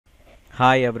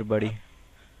Hi everybody.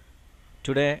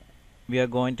 Today we are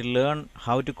going to learn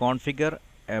how to configure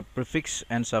a prefix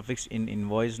and suffix in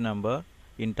invoice number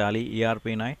in Tally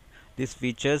ERP9. This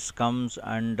features comes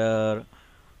under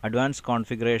advanced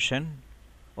configuration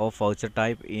of voucher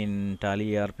type in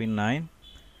Tally ERP9.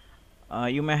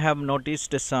 You may have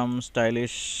noticed some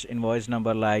stylish invoice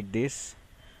number like this.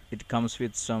 It comes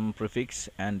with some prefix,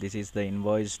 and this is the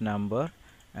invoice number,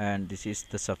 and this is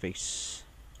the suffix.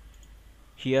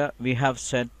 Here we have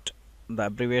set the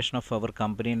abbreviation of our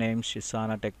company name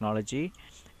Shisana Technology,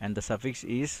 and the suffix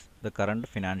is the current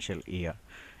financial year,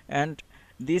 and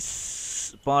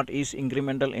this part is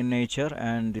incremental in nature,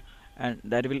 and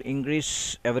that will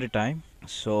increase every time.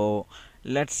 So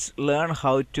let's learn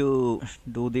how to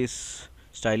do this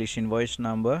stylish invoice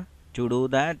number. To do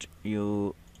that,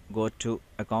 you go to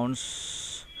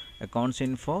accounts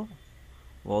info,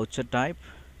 voucher type,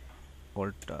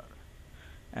 alter,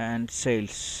 and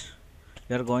sales.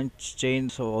 We are going to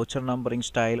change the voucher numbering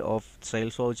style of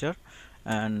sales voucher,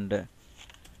 and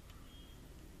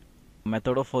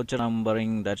method of voucher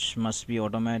numbering that must be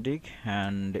automatic,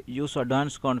 and use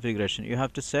advanced configuration. You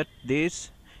have to set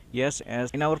this yes.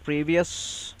 As in our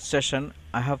previous session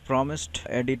I have promised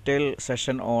a detailed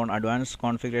session on advanced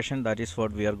configuration. That is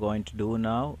what we are going to do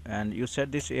now, and you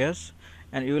set this yes,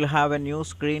 and you will have a new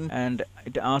screen and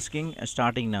it asking a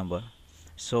starting number.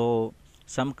 So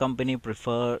some company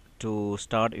prefer to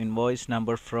start invoice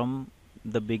number from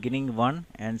the beginning one,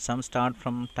 and some start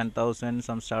from 10,000,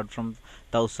 some start from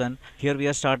 1000. Here we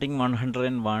are starting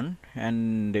 101,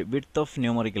 and width of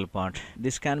numerical part.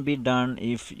 This can be done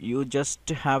if you just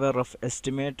have a rough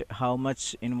estimate how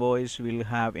much invoice will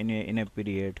have in a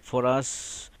period. For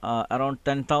us, around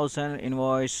 10,000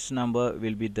 invoice number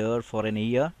will be there for an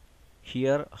year.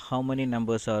 Here how many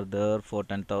numbers are there for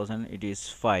 10,000? It is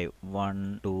 5.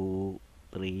 1 2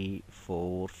 3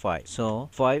 4 5. So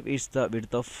 5 is the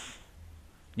width of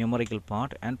numerical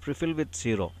part, and prefill with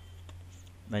 0.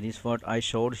 That is what I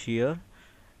showed here,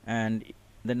 and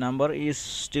the number is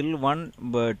still 1,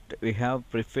 but we have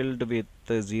prefilled with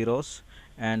zeros,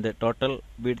 and the total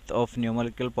width of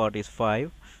numerical part is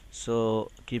 5. So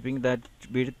keeping that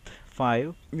width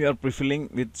 5, we are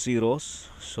prefilling with zeros.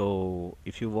 So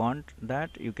if you want that,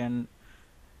 you can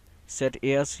set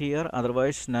yes here,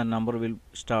 otherwise the number will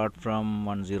start from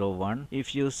 101.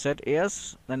 If you set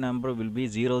yes, the number will be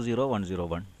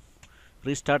 00101.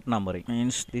 Restart numbering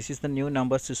means this is the new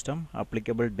number system,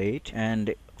 applicable date,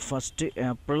 and 1st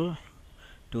April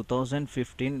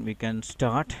 2015 we can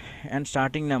start, and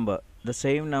starting number, the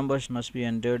same numbers must be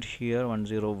entered here,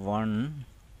 101.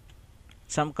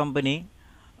 Some company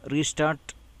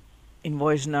restart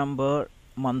invoice number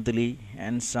monthly,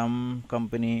 and some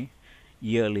company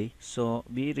yearly. So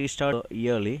we restart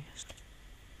yearly,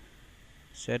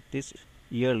 set this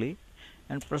yearly,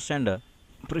 and press enter.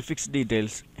 Prefix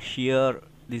details. Here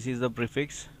this is the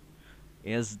prefix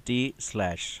SD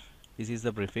slash. This is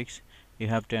the prefix. You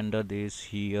have to enter this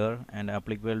here, and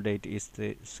applicable date is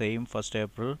the same, 1st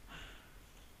April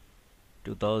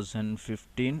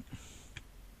 2015,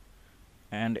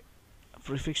 and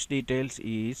prefix details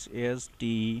is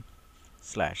SD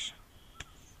slash,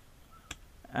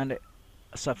 and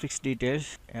suffix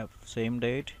details same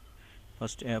date,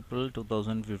 1st April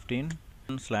 2015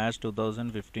 slash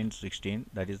 2015-16.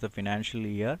 that is the financial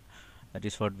year. That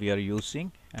is what we are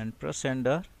using, and press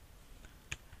enter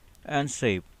and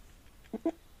save.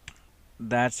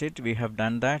 That's it, we have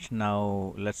done that.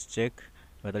 Now let's check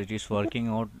whether it is working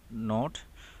or not.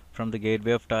 From the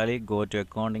gateway of Tally, go to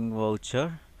accounting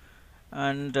voucher,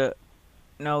 and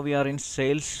now we are in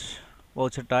sales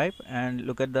voucher type, and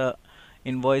look at the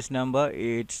invoice number.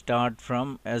 It start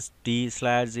from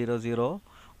SD/00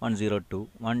 102.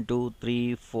 1 2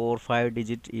 3 4 5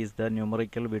 digit is the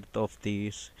numerical width of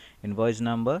this invoice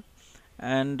number,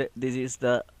 and this is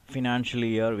the financial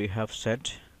year we have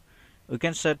set. You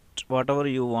can set whatever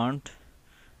you want.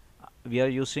 We are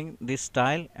using this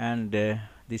style, and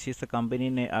this is the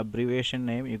company name, abbreviation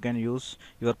name. You can use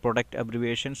your product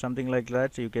abbreviation, something like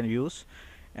that you can use,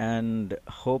 and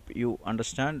hope you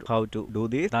understand how to do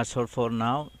this. That's all for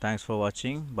now. Thanks for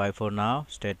watching. Bye for now.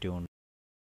 Stay tuned.